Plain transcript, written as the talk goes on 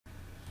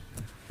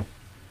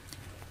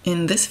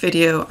In this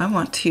video, I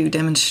want to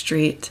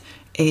demonstrate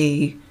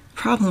a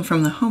problem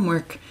from the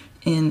homework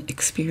in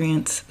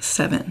Experience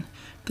 7.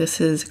 This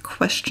is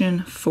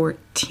question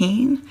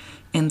 14,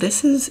 and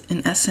this is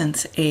in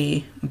essence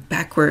a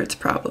backwards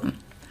problem.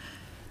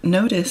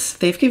 Notice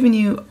they've given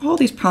you all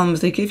these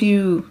problems, they give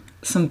you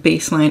some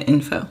baseline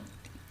info.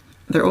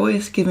 They're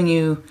always giving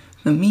you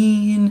the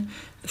mean,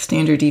 the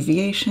standard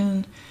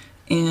deviation,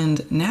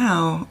 and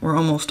now we're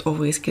almost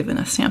always given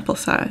a sample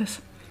size.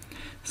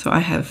 So I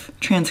have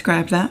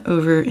transcribed that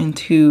over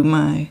into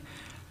my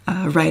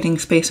writing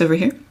space over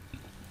here.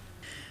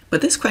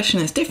 But this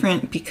question is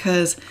different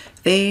because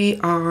they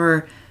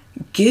are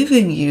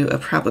giving you a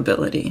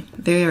probability.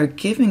 They are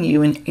giving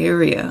you an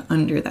area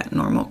under that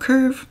normal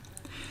curve.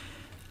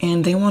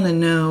 And they want to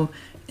know,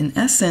 in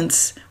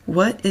essence,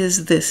 what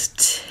is this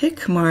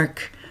tick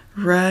mark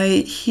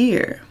right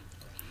here?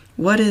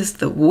 What is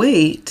the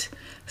weight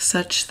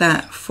such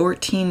that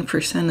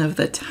 14% of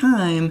the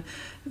time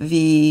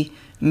the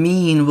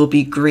mean will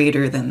be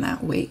greater than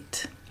that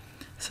weight?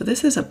 So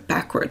this is a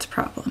backwards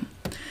problem.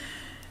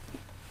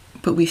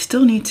 But we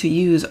still need to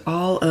use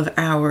all of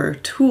our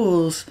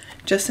tools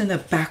just in a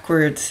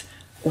backwards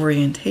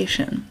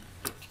orientation.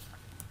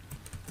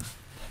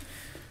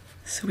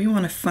 So we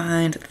want to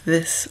find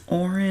this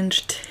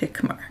orange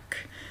tick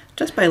mark.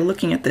 Just by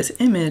looking at this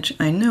image,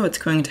 I know it's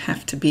going to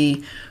have to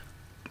be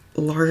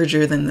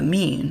larger than the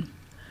mean.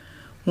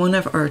 One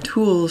of our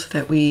tools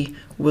that we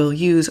will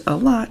use a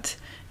lot,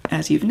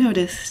 as you've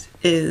noticed,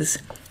 is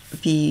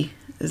the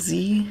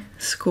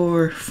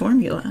z-score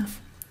formula.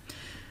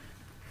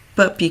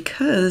 But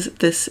because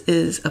this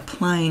is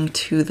applying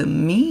to the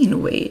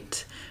mean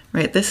weight,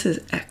 right, this is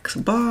x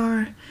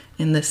bar,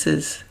 and this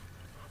is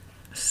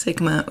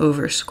sigma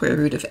over square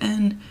root of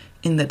n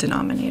in the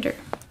denominator.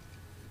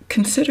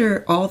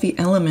 Consider all the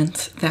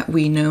elements that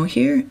we know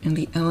here and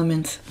the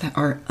elements that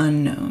are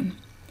unknown.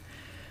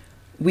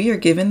 We are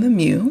given the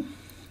mu,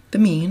 the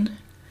mean,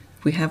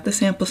 we have the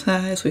sample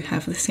size, we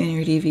have the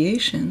standard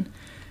deviation.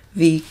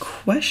 The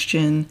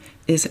question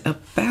is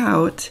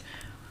about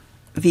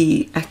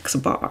the x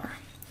bar,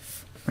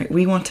 right?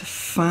 We want to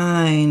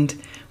find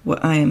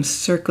what I am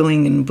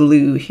circling in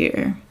blue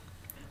here.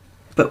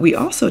 But we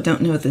also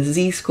don't know the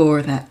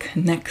z-score that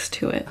connects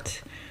to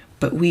it.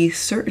 But we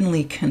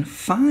certainly can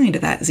find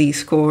that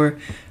z-score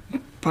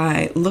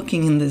by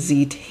looking in the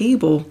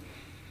z-table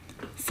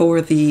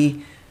for the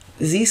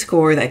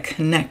z-score that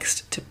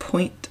connects to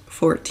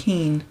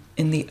 0.14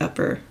 in the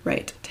upper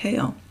right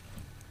tail.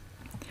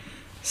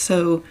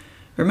 So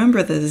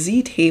remember, the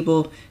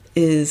z-table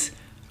gives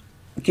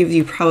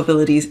you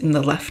probabilities in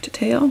the left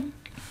tail.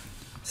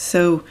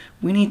 So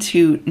we need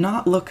to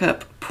not look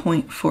up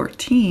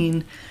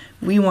 0.14,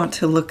 we want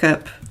to look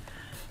up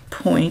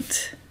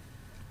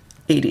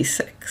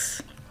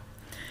 0.86.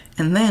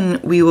 And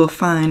then we will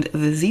find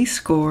the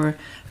z-score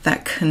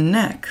that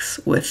connects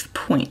with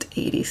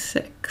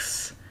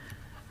 0.86.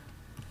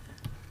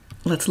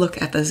 Let's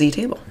look at the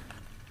z-table.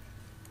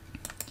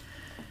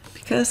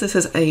 Because this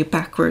is a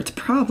backwards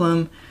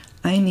problem,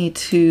 I need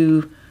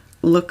to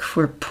look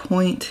for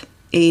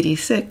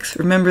 0.86.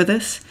 Remember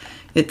this?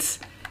 It's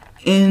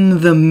in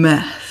the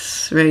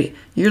mess, right?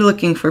 You're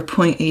looking for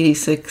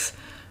 0.86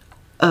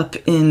 up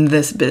in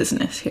this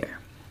business here.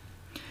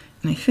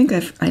 And I think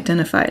I've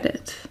identified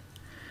it.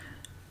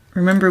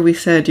 Remember we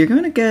said you're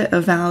going to get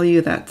a value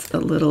that's a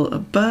little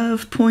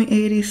above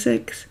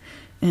 0.86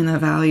 and a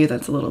value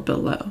that's a little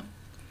below.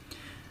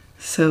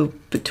 So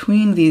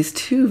between these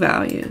two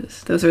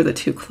values, those are the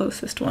two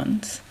closest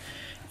ones.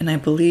 And I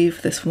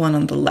believe this one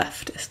on the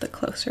left is the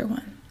closer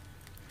one.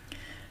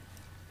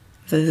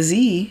 The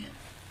z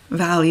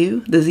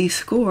value, the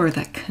z-score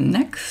that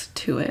connects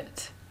to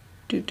it,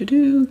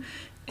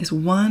 is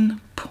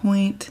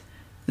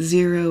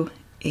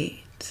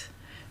 1.08,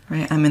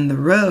 right? I'm in the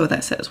row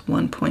that says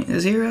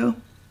 1.0,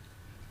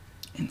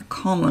 in the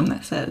column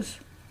that says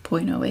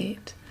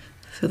 0.08.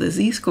 So the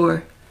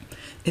z-score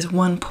is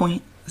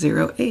 1.08.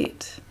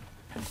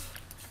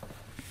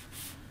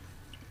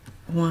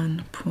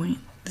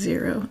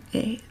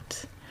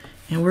 1.08.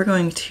 And we're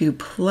going to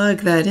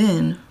plug that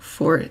in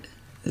for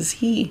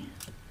z,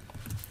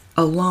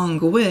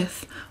 along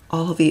with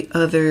all the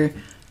other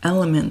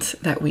elements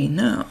that we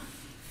know.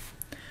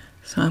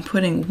 So I'm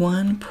putting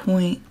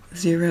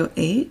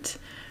 1.08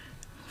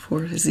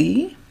 for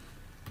z.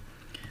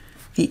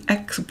 The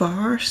x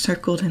bar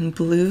circled in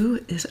blue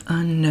is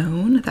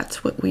unknown.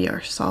 That's what we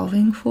are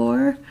solving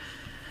for.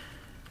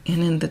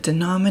 And in the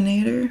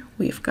denominator,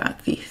 we've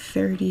got the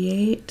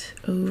 38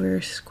 over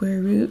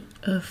square root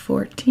of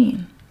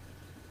 14.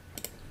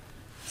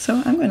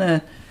 So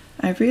I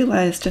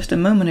realized just a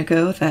moment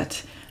ago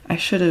that I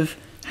should have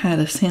had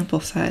a sample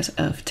size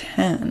of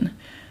 10.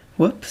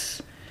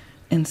 Whoops.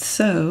 And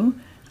so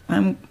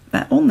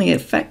that only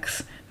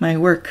affects my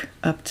work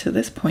up to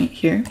this point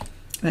here.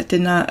 That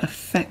did not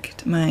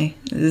affect my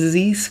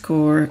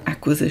z-score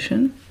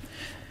acquisition.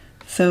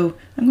 So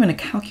I'm going to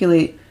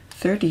calculate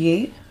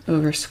 38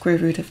 over square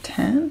root of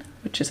 10,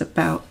 which is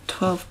about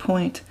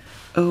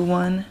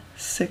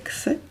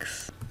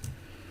 12.0166.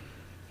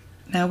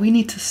 Now we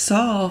need to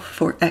solve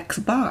for x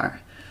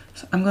bar.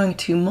 So I'm going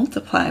to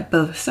multiply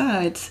both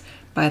sides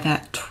by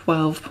that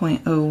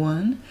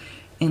 12.01,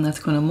 and that's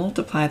going to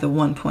multiply the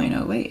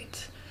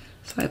 1.08.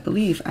 So I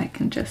believe I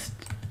can just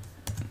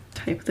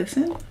type this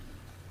in.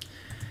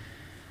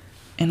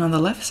 And on the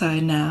left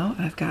side now,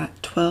 I've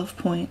got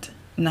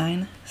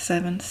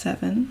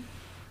 12.977.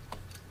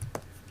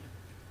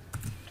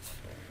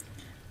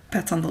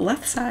 That's on the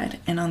left side.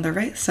 And on the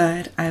right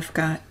side, I've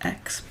got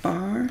x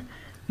bar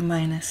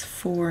minus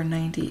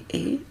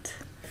 498.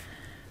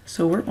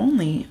 So we're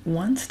only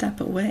one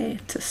step away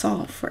to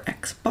solve for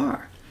x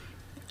bar.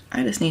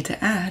 I just need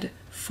to add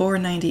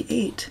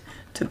 498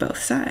 to both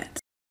sides.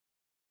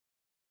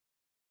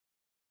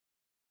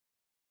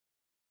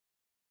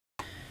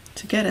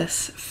 To get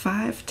us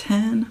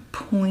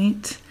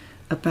 510.98.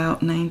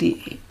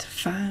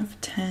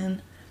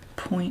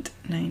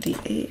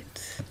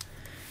 510.98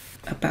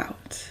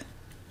 about.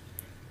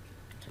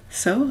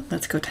 So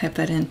let's go type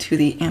that into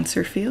the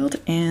answer field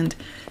and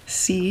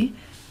see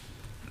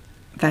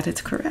that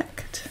it's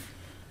correct.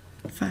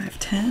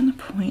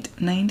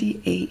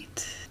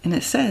 510.98. And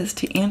it says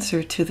to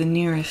answer to the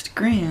nearest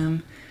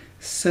gram,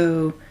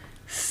 so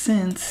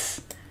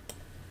since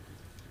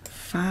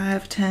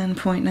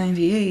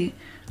 510.98,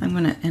 I'm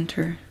going to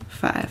enter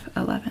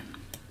 511.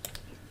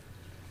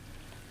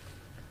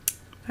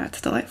 That's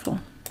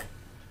delightful.